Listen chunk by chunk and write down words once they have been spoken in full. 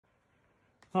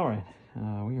All right,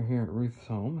 we are here at Ruth's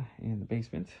home in the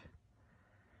basement.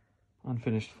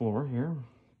 Unfinished floor here.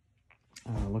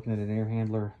 Looking at an air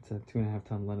handler. It's a 2.5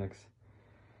 ton Lennox.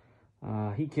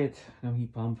 Heat kit, no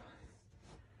heat pump.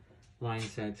 Line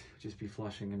set, just be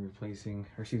flushing and replacing,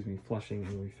 or excuse me, flushing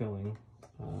and refilling.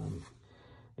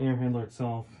 Air handler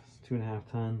itself,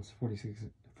 2.5 tons,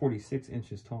 46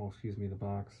 inches tall, excuse me, the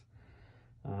box.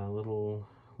 Little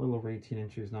over 18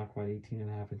 inches, not quite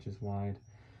 18.5 inches wide.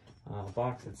 The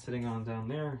box it's sitting on down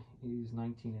there is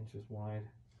 19 inches wide.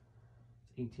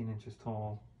 It's 18 inches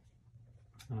tall.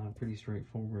 Pretty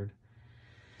straightforward.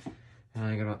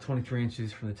 I got about 23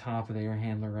 inches from the top of the air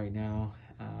handler right now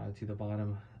to the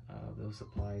bottom of those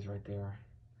supplies right there.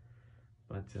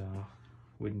 But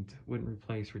wouldn't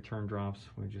replace return drops.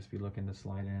 We'd just be looking to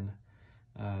slide in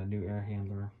new air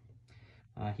handler.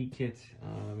 Heat kit,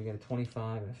 we got a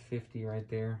 25 and a 50 right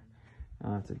there.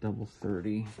 It's a double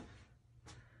 30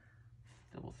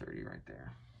 right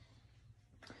there.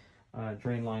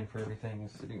 Drain line for everything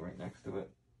is sitting right next to it.